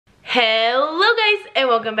Hello guys and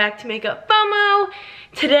welcome back to Makeup FOMO.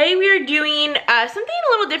 Today we are doing something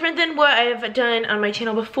a little different than what I've done on my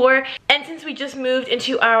channel before. And since we just moved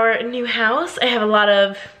into our new house, I have a lot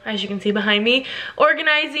of, as you can see behind me,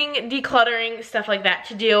 organizing, decluttering, stuff like that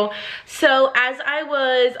to do. So as I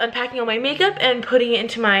was unpacking all my makeup and putting it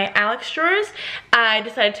into my Alex drawers, I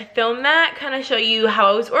decided to film that, kind of show you how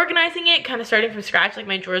I was organizing it, kind of starting from scratch, like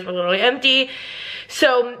my drawers were literally empty.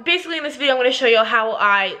 So basically in this video I'm going to show you how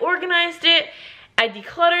I organized it. I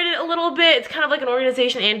decluttered it a little bit. It's kind of like an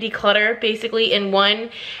organization and declutter basically in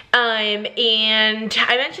one. And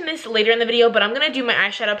I mentioned this later in the video, but I'm going to do my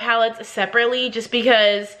eyeshadow palettes separately just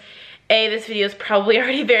because A, this video is probably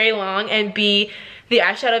already very long, and B, the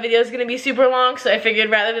eyeshadow video is going to be super long, so I figured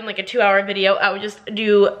rather than like a 2-hour video, I would just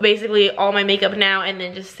do basically all my makeup now and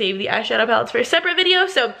then just save the eyeshadow palettes for a separate video.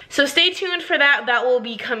 So stay tuned for that. That will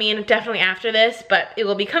be coming definitely after this, but it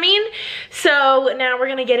will be coming. So now we're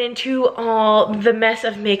going to get into all the mess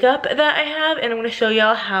of makeup that I have, and I'm going to show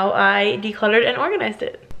y'all how I decluttered and organized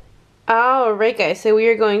it. Alright guys, so we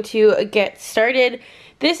are going to get started.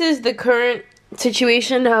 This is the current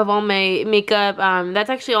situation of all my makeup. That's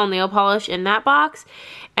actually all nail polish in that box,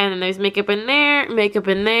 and then there's makeup in there, makeup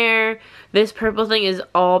in there. This purple thing is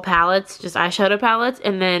all palettes, just eyeshadow palettes,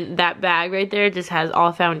 and then that bag right there just has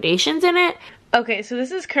all foundations in it. Okay, so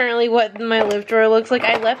this is currently what my lip drawer looks like.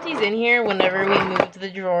 I left these in here whenever we moved the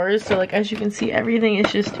drawers, so like as you can see, everything is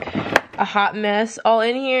just a hot mess all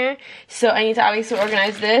in here. So I need to obviously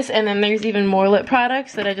organize this, and then there's even more lip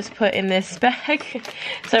products that I just put in this bag.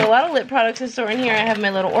 So a lot of lip products to store in here. I have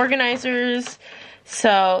my little organizers.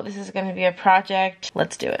 So this is going to be a project.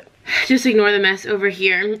 Let's do it. Just ignore the mess over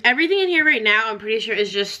here. Everything in here right now, I'm pretty sure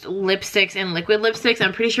is just lipsticks and liquid lipsticks.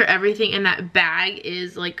 I'm pretty sure everything in that bag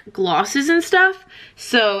is like glosses and stuff.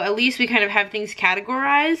 So at least we kind of have things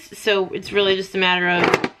categorized. So it's really just a matter of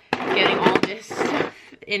getting all this stuff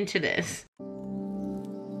into this.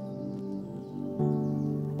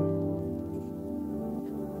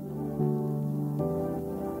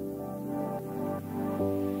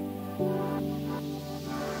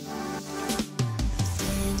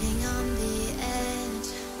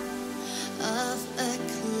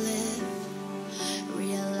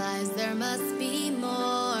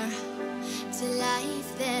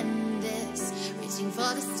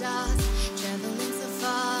 For the stars, traveling so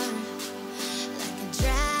far, like a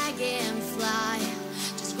dragonfly.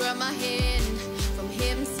 Just grab my hand from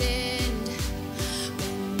him, send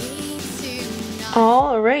me to.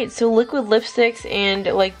 Alright, so liquid lipsticks and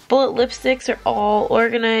like bullet lipsticks are all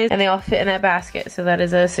organized, and they all fit in that basket, so that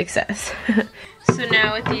is a success. So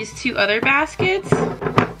now with these two other baskets,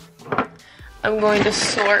 I'm going to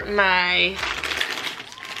sort my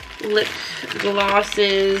lip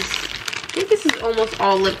glosses. I think this is almost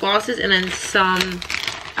all lip glosses, and then some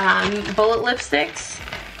bullet lipsticks,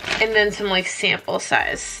 and then some like sample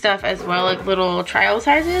size stuff as well, like little trial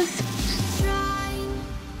sizes.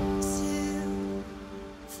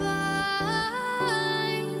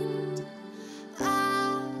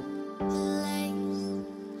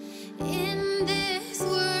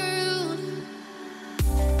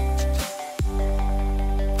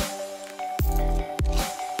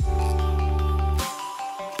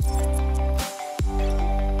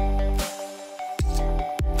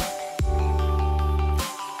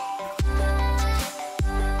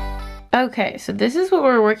 Okay, so this is what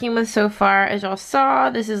we're working with so far. As y'all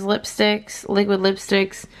saw, this is lipsticks, liquid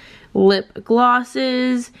lipsticks, lip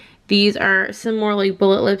glosses. These are some more like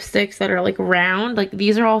bullet lipsticks that are like round. Like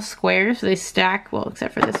these are all square, so they stack, well,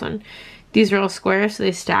 except for this one. These are all square, so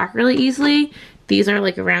they stack really easily. These are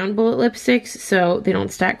like round bullet lipsticks, so they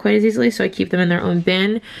don't stack quite as easily, so I keep them in their own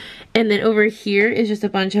bin. And then over here is just a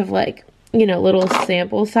bunch of like, you know, little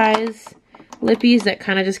sample size lippies that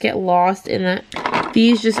kind of just get lost in that.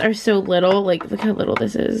 These just are so little, like look how little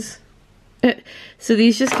this is. So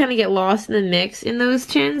these just kind of get lost in the mix in those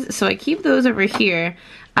tins, so I keep those over here.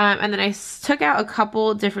 And then I took out a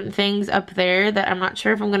couple different things up there that I'm not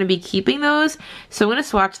sure if I'm going to be keeping those. So I'm going to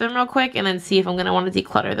swatch them real quick and then see if I'm going to want to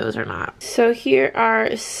declutter those or not. So here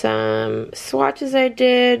are some swatches I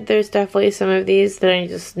did. There's definitely some of these that I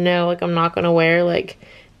just know like I'm not going to wear, like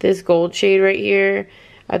this gold shade right here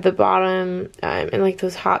at the bottom, and like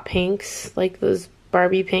those hot pinks, like those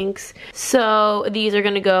Barbie pinks. So these are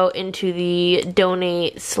gonna go into the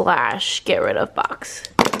donate / get rid of box.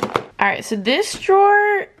 Alright, so this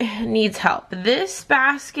drawer needs help. This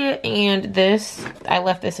basket and this, I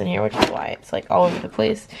left this in here, which is why it's like all over the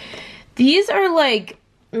place. These are like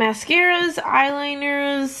mascaras,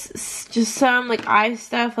 eyeliners, just some like eye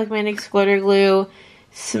stuff like my NYX glitter glue,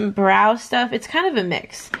 some brow stuff. It's kind of a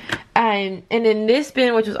mix. And in this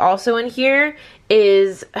bin, which was also in here,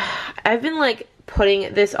 is I've been like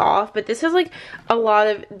putting this off, but this has like a lot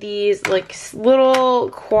of these like little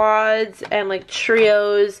quads and like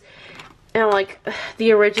trios and like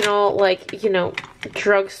the original, like, you know,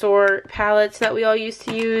 drugstore palettes that we all used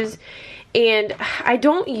to use. And I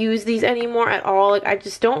don't use these anymore at all. Like, I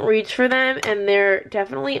just don't reach for them, and they're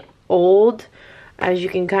definitely old, as you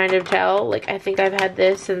can kind of tell. Like, I think I've had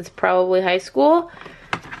this since probably high school,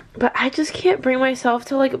 but I just can't bring myself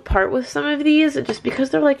to like part with some of these just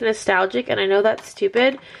because they're like nostalgic, and I know that's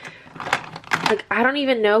stupid. Like, I don't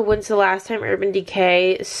even know when's the last time Urban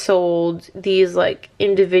Decay sold these like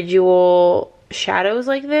individual shadows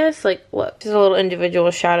like this. Like, look, just a little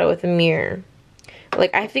individual shadow with a mirror.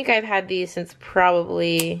 Like, I think I've had these since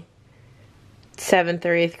probably 7th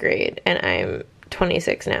or 8th grade, and I'm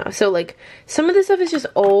 26 now. So, like, some of this stuff is just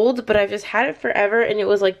old, but I've just had it forever, and it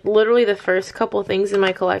was, like, literally the first couple things in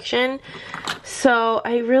my collection. So,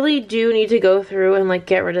 I really do need to go through and, like,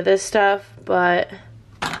 get rid of this stuff, but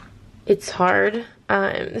it's hard.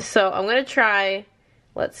 So, I'm gonna try.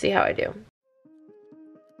 Let's see how I do.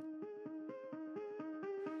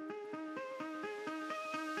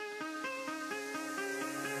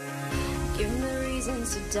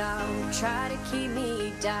 To doubt, try to keep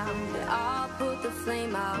me down, but I'll put the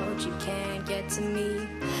flame out. You can't get to me.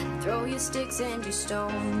 Throw your sticks and your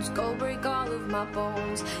stones, go break all of my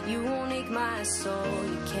bones. You won't ache my soul.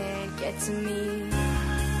 You can't get to me.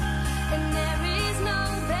 And there is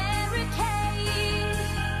no barricade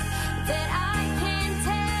that I can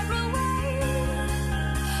tear away.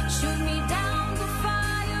 Shoot me down to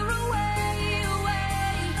fire away,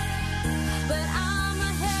 away. But I'm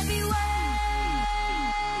a heavyweight.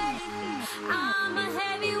 I'm a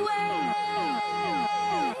heavyweight.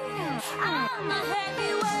 I'm a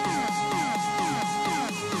heavyweight.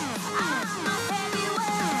 I'm a heavyweight.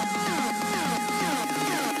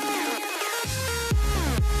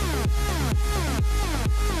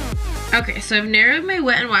 Okay, so I've narrowed my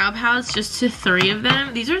Wet n Wild palettes just to 3 of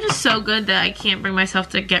them. These are just so good that I can't bring myself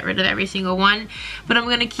to get rid of every single one. But I'm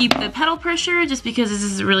going to keep the Petal Pusher just because this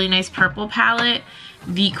is a really nice purple palette.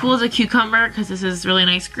 The Cool as a Cucumber because this is really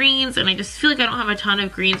nice greens, and I just feel like I don't have a ton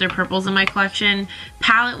of greens or purples in my collection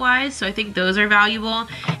palette wise, so I think those are valuable.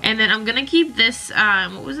 And then I'm gonna keep this,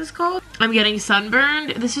 what was this called? I'm Getting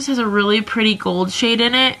Sunburned. This just has a really pretty gold shade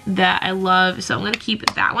in it that I love, so I'm gonna keep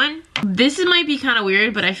that one. This might be kind of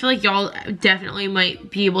weird, but I feel like y'all definitely might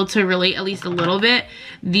be able to relate at least a little bit.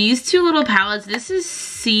 These two little palettes, this is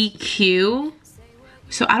CQ.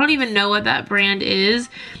 So I don't even know what that brand is,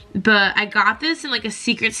 but I got this in like a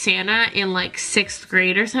Secret Santa in like 6th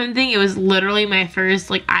grade or something. It was literally my first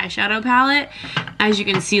like eyeshadow palette. As you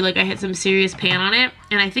can see, like I hit some serious pan on it.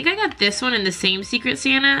 And I think I got this one in the same Secret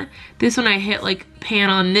Santa. This one I hit like pan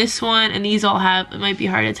on this one, and these all have, it might be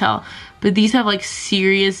hard to tell, but these have like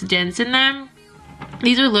serious dents in them.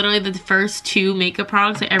 These are literally the first 2 makeup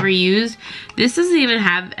products I ever used. This doesn't even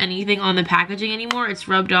have anything on the packaging anymore. It's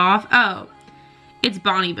rubbed off. Oh. It's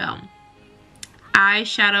Bonnie Bell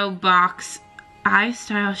eyeshadow box,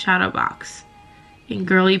 iStyle shadow box in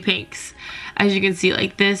girly pinks. As you can see,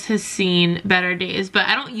 like this has seen better days, but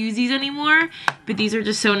I don't use these anymore, but these are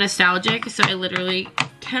just so nostalgic, so I literally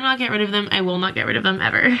cannot get rid of them. I will not get rid of them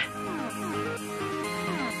ever.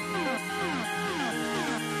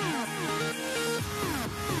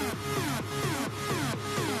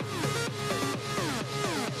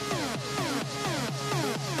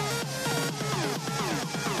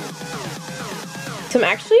 So I'm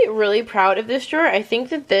actually really proud of this drawer. I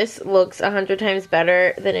think that this looks 100 times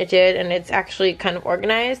better than it did, and it's actually kind of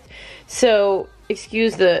organized. So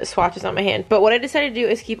excuse the swatches on my hand. But what I decided to do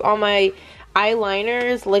is keep all my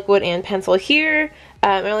eyeliners, liquid and pencil here.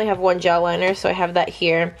 I only have one gel liner, so I have that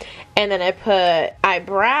here. And then I put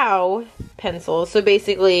eyebrow pencils. So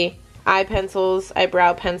basically eye pencils,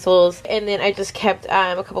 eyebrow pencils. And then I just kept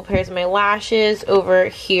a couple pairs of my lashes over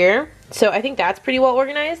here. So I think that's pretty well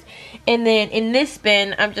organized. And then in this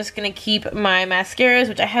bin, I'm just going to keep my mascaras,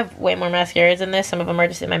 which I have way more mascaras in this. Some of them are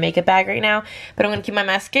just in my makeup bag right now. But I'm going to keep my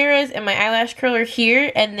mascaras and my eyelash curler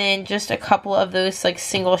here. And then just a couple of those like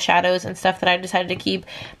single shadows and stuff that I decided to keep,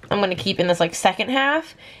 I'm going to keep in this like second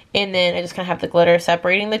half. And then I just kind of have the glitter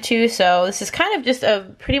separating the two. So this is kind of just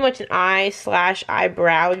a pretty much an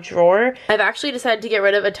eye/eyebrow drawer. I've actually decided to get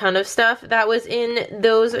rid of a ton of stuff that was in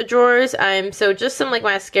those drawers. So just some like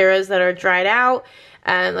mascaras that are dried out,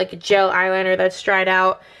 like a gel eyeliner that's dried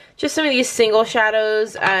out, just some of these single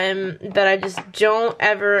shadows that I just don't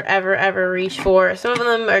ever reach for. Some of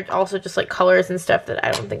them are also just like colors and stuff that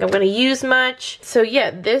I don't think I'm going to use much. So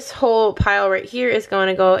yeah, this whole pile right here is going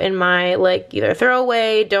to go in my like either throw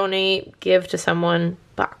away, donate, give to someone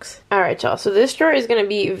box. Alright y'all, so this drawer is going to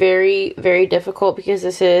be very difficult because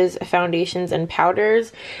this is foundations and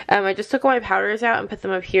powders. I just took all my powders out and put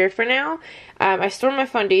them up here for now. I store my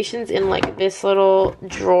foundations in like this little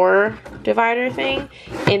drawer divider thing,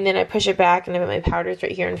 and then I push it back and I put my powders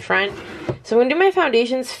right here in front. So I'm going to do my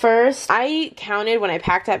foundations first. I counted when I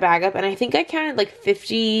packed that bag up, and I think I counted like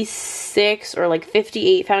 56 or like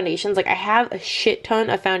 58 foundations. Like I have a shit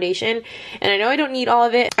ton of foundation, and I know I don't need all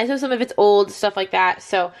of it. I know some of it's old, stuff like that.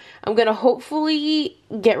 So I'm going to hopefully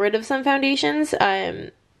get rid of some foundations.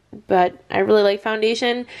 But I really like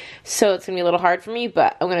foundation, so it's going to be a little hard for me,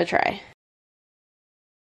 but I'm going to try.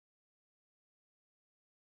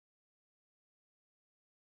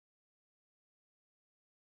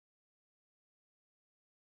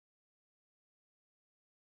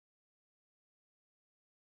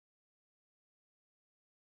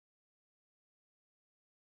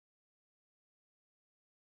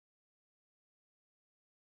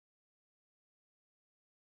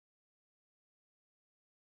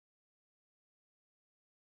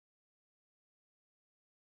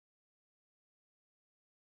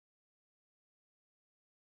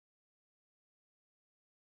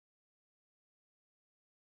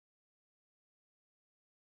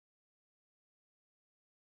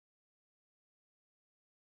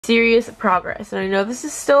 Serious progress, and I know this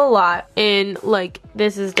is still a lot, and like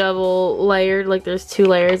this is double layered, like there's 2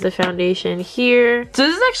 layers of foundation here, so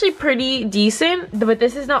this is actually pretty decent, but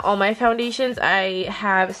this is not all my foundations. I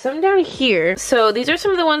have some down here, so these are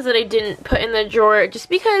some of the ones that I didn't put in the drawer just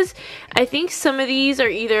because I think some of these are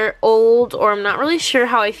either old or I'm not really sure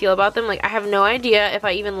how I feel about them. Like I have no idea if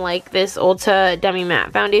I even like this Ulta Demi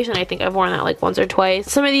Matte foundation. I think I've worn that like once or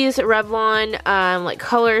twice. Some of these Revlon like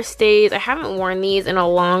color stays, I haven't worn these in a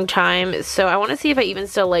long time, so I want to see if I even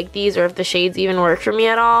still like these or if the shades even work for me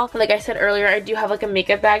at all. Like I said earlier, I do have like a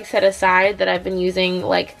makeup bag set aside that I've been using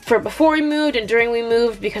like for before we moved and during we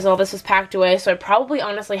moved because all this was packed away, so I probably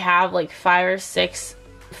honestly have like 5 or 6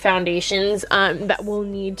 foundations that will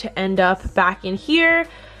need to end up back in here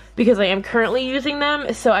because I am currently using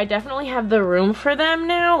them, so I definitely have the room for them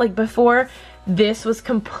now. Like before, this was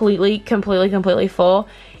completely full,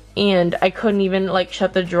 and I couldn't even like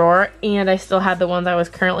shut the drawer, and I still had the ones I was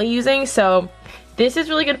currently using, so this is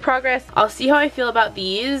really good progress. I'll see how I feel about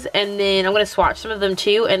these, and then I'm going to swatch some of them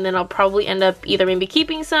too, and then I'll probably end up either maybe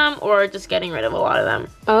keeping some or just getting rid of a lot of them.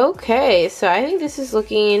 Okay, so I think this is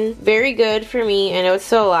looking very good for me. I know it's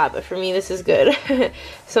still a lot, but for me this is good.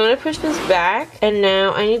 So I'm going to push this back, and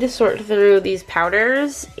now I need to sort through these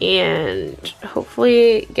powders and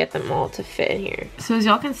hopefully get them all to fit in here. So as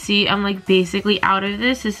y'all can see, I'm like basically out of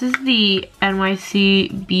this. This is the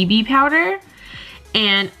NYC BB powder.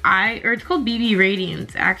 And it's called BB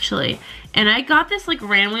Radiance actually, and I got this like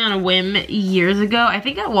randomly on a whim years ago, I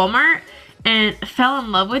think at Walmart, and fell in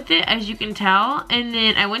love with it, as you can tell. And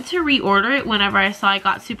then I went to reorder it whenever I saw it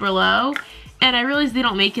got super low, and I realized they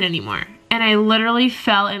don't make it anymore, and I literally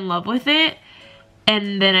fell in love with it.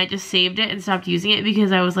 And then I just saved it and stopped using it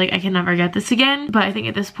because I was like, I can never get this again. But I think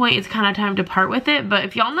at this point it's kind of time to part with it. But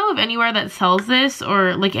if y'all know of anywhere that sells this,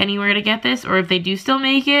 or like anywhere to get this, or if they do still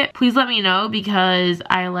make it, please let me know because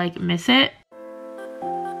I like miss it.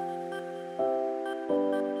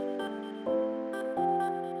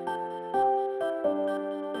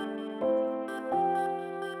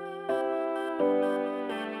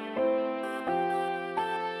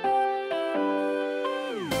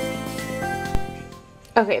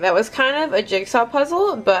 Okay, that was kind of a jigsaw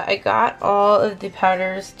puzzle, but I got all of the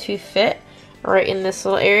powders to fit right in this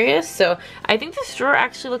little area. So I think this drawer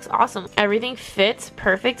actually looks awesome. Everything fits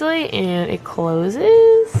perfectly and it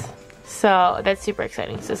closes. So that's super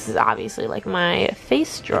exciting. So this is obviously like my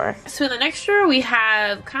face drawer. So in the next drawer we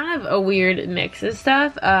have kind of a weird mix of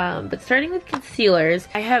stuff, but starting with concealers,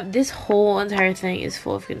 I have this whole entire thing is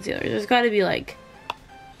full of concealers. There's got to be like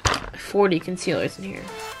 40 concealers in here.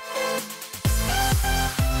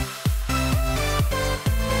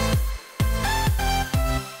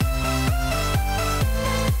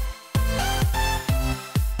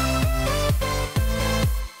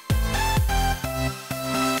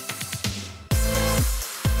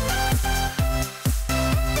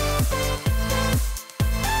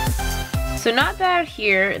 So not bad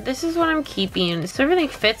here. This is what I'm keeping. So everything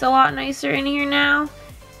fits a lot nicer in here now.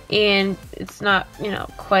 And it's not, you know,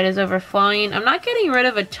 quite as overflowing. I'm not getting rid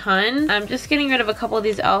of a ton. I'm just getting rid of a couple of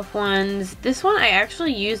these e.l.f. ones. This one, I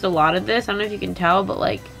actually used a lot of this. I don't know if you can tell, but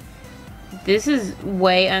like, this is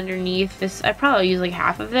way underneath this. I probably use like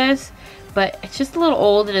half of this, but it's just a little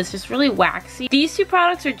old and it's just really waxy. These two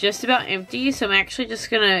products are just about empty, so I'm actually just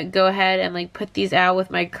gonna go ahead and like put these out with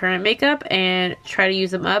my current makeup and try to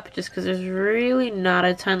use them up just because there's really not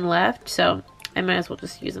a ton left, so I might as well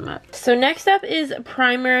just use them up. So next up is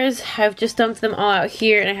primers. I've just dumped them all out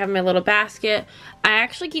here and I have my little basket. I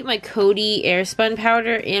actually keep my Coty Airspun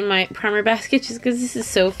powder in my primer basket just because this is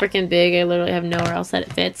so freaking big. I literally have nowhere else that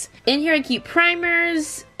it fits. In here I keep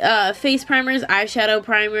primers, face primers, eyeshadow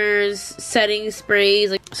primers, setting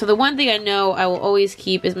sprays. So the one thing I know I will always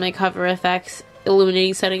keep is my Cover FX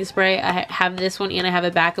illuminating setting spray. I have this one and I have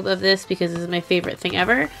a backup of this because this is my favorite thing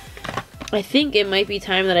ever. I think it might be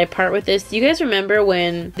time that I part with this. Do you guys remember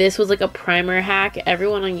when this was like a primer hack?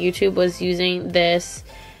 Everyone on YouTube was using this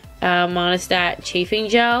Monistat chafing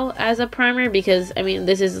gel as a primer because, I mean,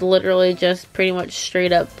 this is literally just pretty much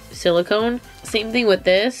straight up silicone. Same thing with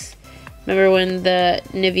this. Remember when the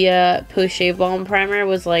Nivea Post Shave Balm primer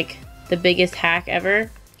was like the biggest hack ever?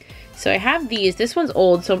 So I have these. This one's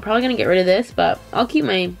old, so I'm probably going to get rid of this, but I'll keep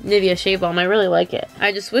my Nivea Shave Balm. I really like it.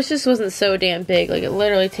 I just wish this wasn't so damn big. Like, it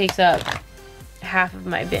literally takes up half of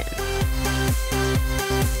my bin.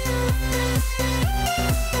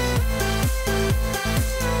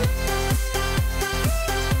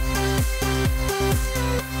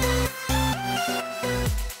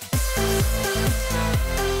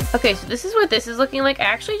 Okay, so this is what this is looking like. I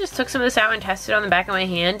actually just took some of this out and tested it on the back of my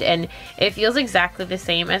hand, and it feels exactly the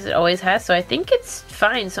same as it always has, so I think it's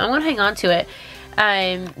fine, so I'm going to hang on to it.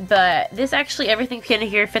 But this actually, everything in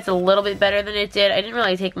here fits a little bit better than it did. I didn't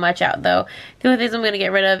really take much out, though. The only things I'm going to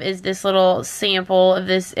get rid of is this little sample of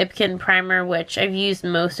this Ipkin primer, which I've used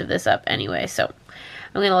most of this up anyway, so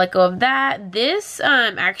I'm going to let go of that. This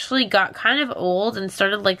actually got kind of old and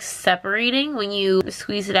started like separating when you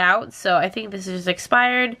squeeze it out, so I think this is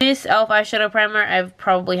expired. This e.l.f. eyeshadow primer I've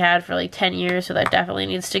probably had for like 10 years, so that definitely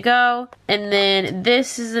needs to go. And then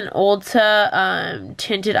this is an Ulta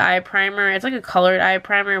tinted eye primer. It's like a colored eye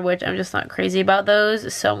primer, which I'm just not crazy about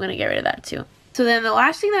those, so I'm going to get rid of that too. So then the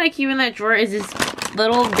last thing that I keep in that drawer is this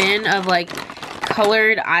little bin of like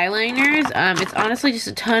colored eyeliners. It's honestly just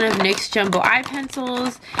a ton of NYX Jumbo eye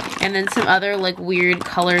pencils and then some other like weird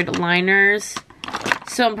colored liners.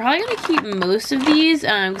 So I'm probably going to keep most of these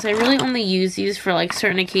because I really only use these for like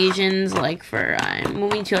certain occasions, like for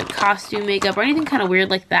moving to like costume makeup or anything kind of weird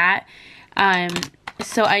like that.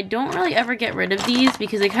 So I don't really ever get rid of these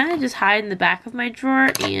because they kind of just hide in the back of my drawer,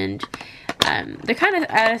 and they're kind of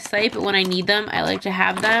out of sight, but when I need them, I like to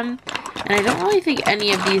have them. And I don't really think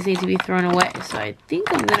any of these need to be thrown away, so I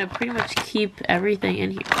think I'm going to pretty much keep everything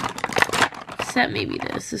in here. Except maybe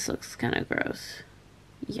this. This looks kind of gross.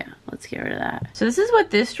 Yeah, let's get rid of that. So this is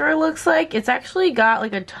what this drawer looks like. It's actually got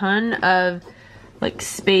like a ton of like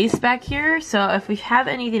space back here, so if we have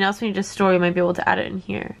anything else we need to store, we might be able to add it in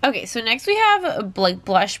here. Okay, so next we have like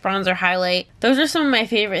blush, bronzer, highlight. Those are some of my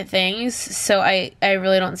favorite things, so I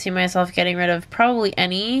really don't see myself getting rid of probably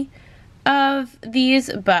any of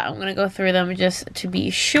these, but I'm gonna go through them just to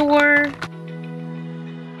be sure.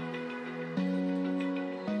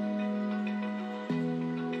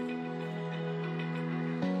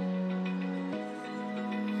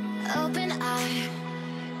 Open eye,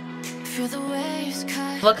 feel the waves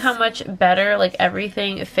cut. Look how much better like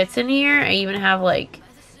everything fits in here. I even have like,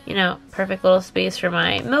 you know, perfect little space for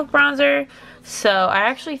my milk bronzer, so I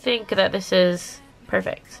actually think that this is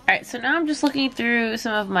perfect. Alright, so now I'm just looking through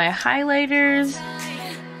some of my highlighters.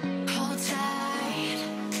 Hold tight,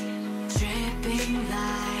 dripping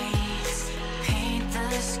lights, paint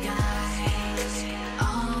the skies,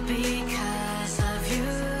 all because of you.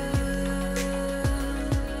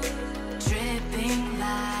 Dripping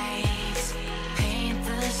lights, paint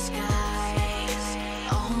the skies,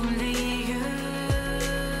 only you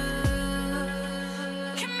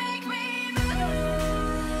can make me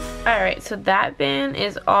move. Alright, so that bin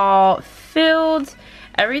is all filled.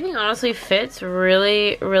 Everything honestly fits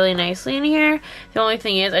really, really nicely in here. The only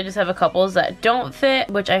thing is I just have a couple that don't fit,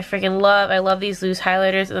 which I freaking love. I love these loose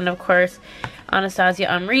highlighters, and then of course Anastasia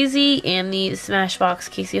Amrezy and the Smashbox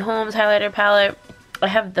Casey Holmes highlighter palette. I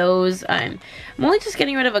have those. I'm only just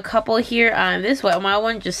getting rid of a couple here. This Wet n Wild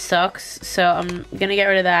one just sucks, so I'm gonna get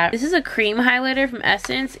rid of that. This is a cream highlighter from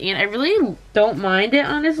Essence, and I really don't mind it,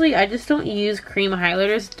 honestly. I just don't use cream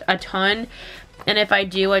highlighters a ton, and if I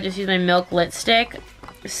do, I just use my Milk Lit Stick.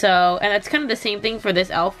 So, and that's kind of the same thing for this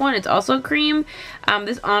e.l.f. one. It's also cream.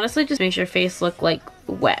 This honestly just makes your face look like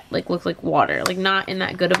wet, like look like water, like not in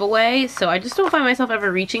that good of a way. So I just don't find myself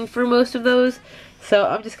ever reaching for most of those. So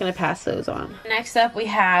I'm just going to pass those on. Next up we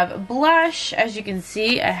have blush. As you can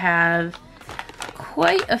see, I have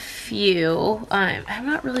quite a few. I'm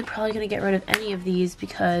not really probably going to get rid of any of these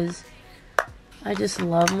because I just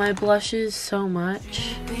love my blushes so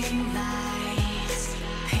much.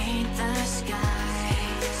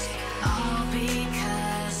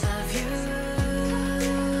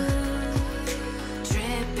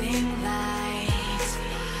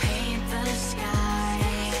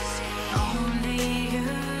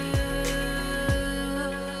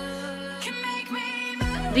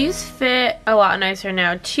 These fit a lot nicer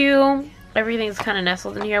now too. Everything's kind of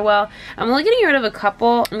nestled in here well. I'm only getting rid of a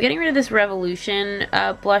couple. I'm getting rid of this Revolution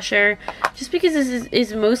blusher just because this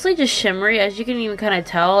is mostly just shimmery, as you can even kind of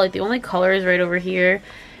tell. Like the only color is right over here.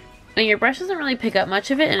 And your brush doesn't really pick up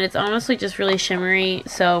much of it, and it's honestly just really shimmery,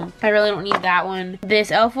 so I really don't need that one.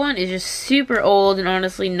 This e.l.f. one is just super old and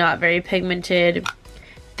honestly not very pigmented.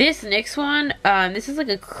 This NYX one, this is like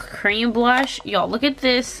a cream blush. Y'all, look at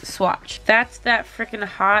this swatch. That's that freaking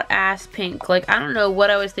hot ass pink. Like, I don't know what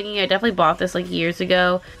I was thinking. I definitely bought this like years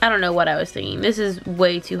ago. I don't know what I was thinking. This is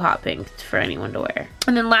way too hot pink for anyone to wear.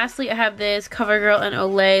 And then lastly, I have this CoverGirl and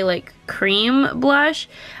Olay like cream blush.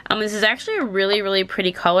 This is actually a really, really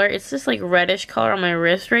pretty color. It's this like reddish color on my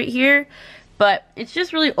wrist right here. But it's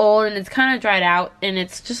just really old and it's kind of dried out and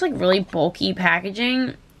it's just like really bulky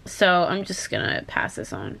packaging. So I'm just gonna pass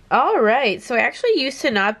this on. Alright, so I actually used to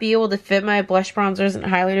not be able to fit my blush, bronzers, and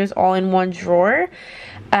highlighters all in one drawer.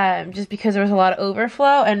 Just because there was a lot of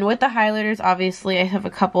overflow. And with the highlighters, obviously, I have a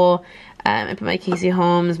couple. I put my Casey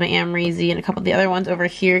Holmes, my Amrezy, and a couple of the other ones over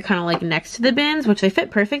here kind of like next to the bins, which they fit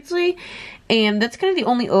perfectly. And that's kind of the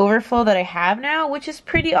only overflow that I have now, which is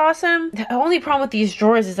pretty awesome. The only problem with these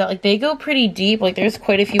drawers is that like they go pretty deep. Like there's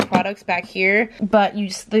quite a few products back here, but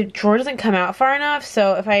the drawer doesn't come out far enough.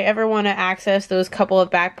 So if I ever want to access those couple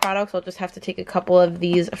of back products, I'll just have to take a couple of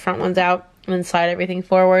these front ones out and then slide everything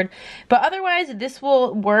forward. But otherwise, this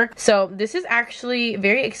will work. So this is actually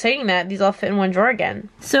very exciting that these all fit in one drawer again.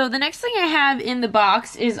 So the next thing I have in the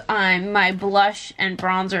box is my blush and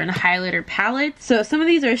bronzer and highlighter palette. So some of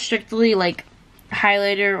these are strictly like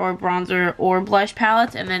highlighter or bronzer or blush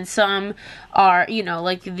palettes, and then some are, you know,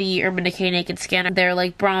 like the Urban Decay Naked Skin. They're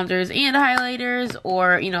like bronzers and highlighters,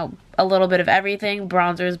 or, you know, a little bit of everything,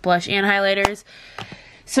 bronzers, blush, and highlighters.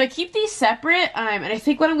 So I keep these separate, and I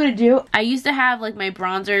think what I'm going to do, I used to have like my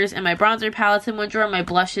bronzers and my bronzer palettes in one drawer, my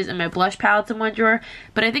blushes and my blush palettes in one drawer,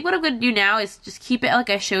 but I think what I'm going to do now is just keep it like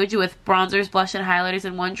I showed you with bronzers, blush, and highlighters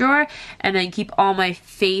in one drawer, and then keep all my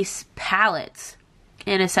face palettes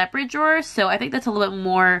in a separate drawer. So I think that's a little bit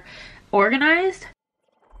more organized.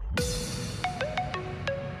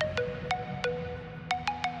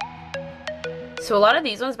 So a lot of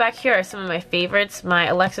these ones back here are some of my favorites. My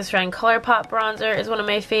Alexis Ryan ColourPop bronzer is one of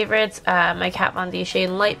my favorites. My Kat Von D Shade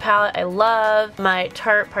and Light palette I love. My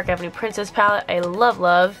Tarte Park Avenue Princess palette I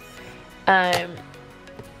love.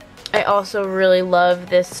 I also really love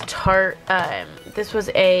this Tarte, this was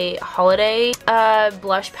a holiday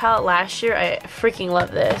blush palette last year. I freaking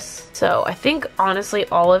love this. So I think honestly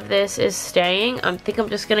all of this is staying. I think I'm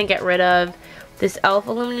just going to get rid of this e.l.f.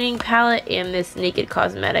 Illuminating palette and this Naked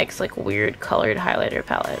Cosmetics like weird colored highlighter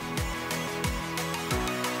palette.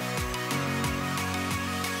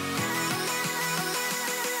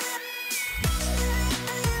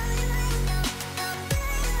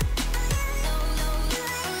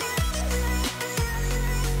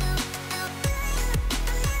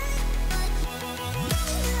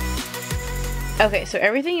 Okay, so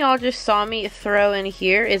everything y'all just saw me throw in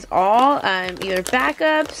here is all either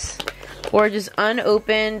backups or just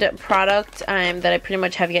unopened product that I pretty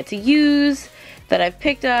much have yet to use, that I've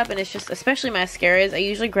picked up, and it's just, especially mascaras, I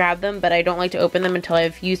usually grab them, but I don't like to open them until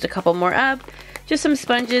I've used a couple more up. Just some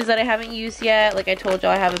sponges that I haven't used yet. Like I told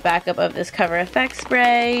y'all, I have a backup of this Cover FX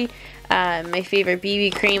spray, my favorite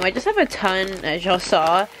BB cream. I just have a ton, as y'all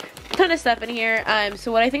saw. Ton of stuff in here.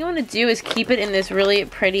 So what I think I'm going to do is keep it in this really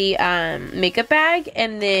pretty makeup bag,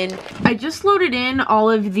 and then I just loaded in all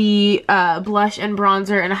of the blush and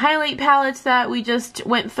bronzer and highlight palettes that we just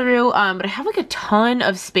went through, but I have like a ton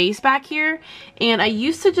of space back here, and I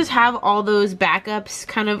used to just have all those backups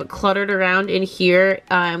kind of cluttered around in here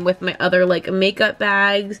with my other like makeup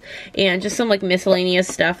bags and just some like miscellaneous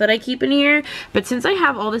stuff that I keep in here. But since I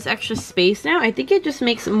have all this extra space now, I think it just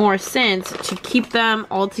makes more sense to keep them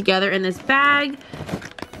all together in this bag.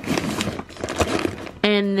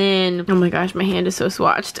 And then, oh my gosh, my hand is so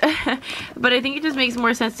swatched. But I think it just makes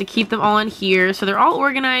more sense to keep them all in here so they're all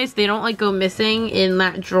organized, they don't like go missing in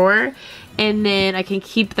that drawer. and then I can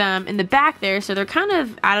keep them in the back there, so they're kind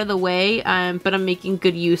of out of the way, but I'm making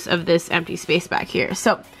good use of this empty space back here.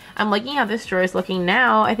 So I'm liking how this drawer is looking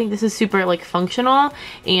now. I think this is super like functional,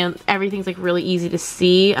 and everything's like really easy to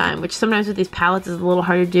see, which sometimes with these palettes is a little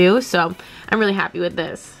hard to do, so I'm really happy with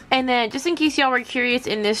this. And then just in case y'all were curious,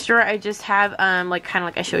 in this drawer I just have like kind of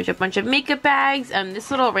like I showed you, a bunch of makeup bags.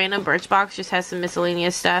 This little random Birchbox just has some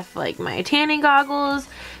miscellaneous stuff like my tanning goggles,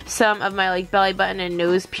 some of my like belly button and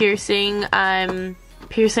nose piercings and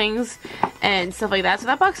stuff like that. So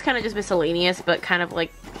that box kind of just miscellaneous, but kind of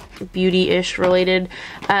like beauty-ish related.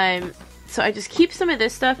 So I just keep some of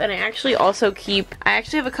this stuff, and I actually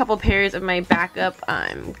have a couple pairs of my backup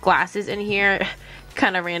glasses in here.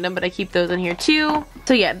 Kind of random, but I keep those in here too.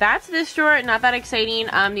 So yeah, that's this drawer. Not that exciting.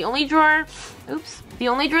 The only drawer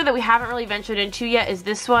that we haven't really ventured into yet is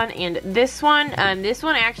this one and this one. This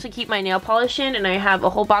one I actually keep my nail polish in, and I have a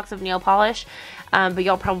whole box of nail polish, but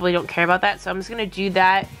y'all probably don't care about that, so I'm just gonna do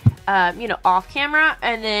that you know, off camera.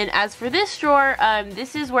 And then as for this drawer,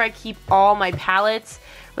 this is where I keep all my palettes.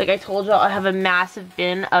 Like I told y'all, I have a massive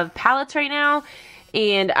bin of palettes right now,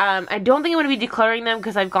 and I don't think I'm going to be decluttering them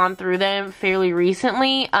because I've gone through them fairly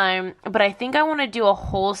recently, but I think I want to do a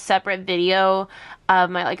whole separate video of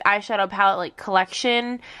my like eyeshadow palette like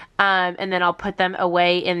collection, and then I'll put them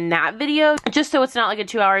away in that video, just so it's not like a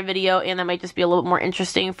 2-hour video, and that might just be a little bit more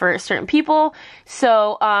interesting for certain people.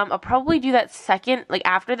 So I'll probably do that second, like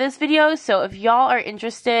after this video. So if y'all are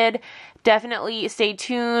interested, definitely stay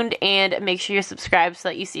tuned and make sure you're subscribed so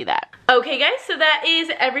that you see that. Okay guys, so that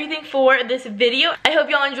is everything for this video. I hope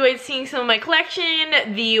y'all enjoyed seeing some of my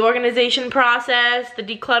collection, the organization process, the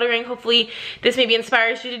decluttering. Hopefully this maybe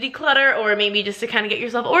inspires you to declutter, or maybe just to kind of get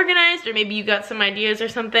yourself organized, or maybe you got some ideas or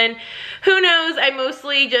something. Who knows? I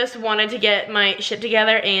mostly just wanted to get my shit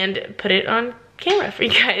together and put it on camera for you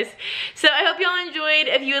guys. So I hope y'all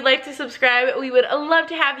enjoyed. If you would like to subscribe, we would love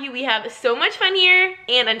to have you. We have so much fun here,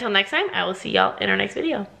 and until next time, I will see y'all in our next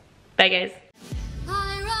video. Bye guys.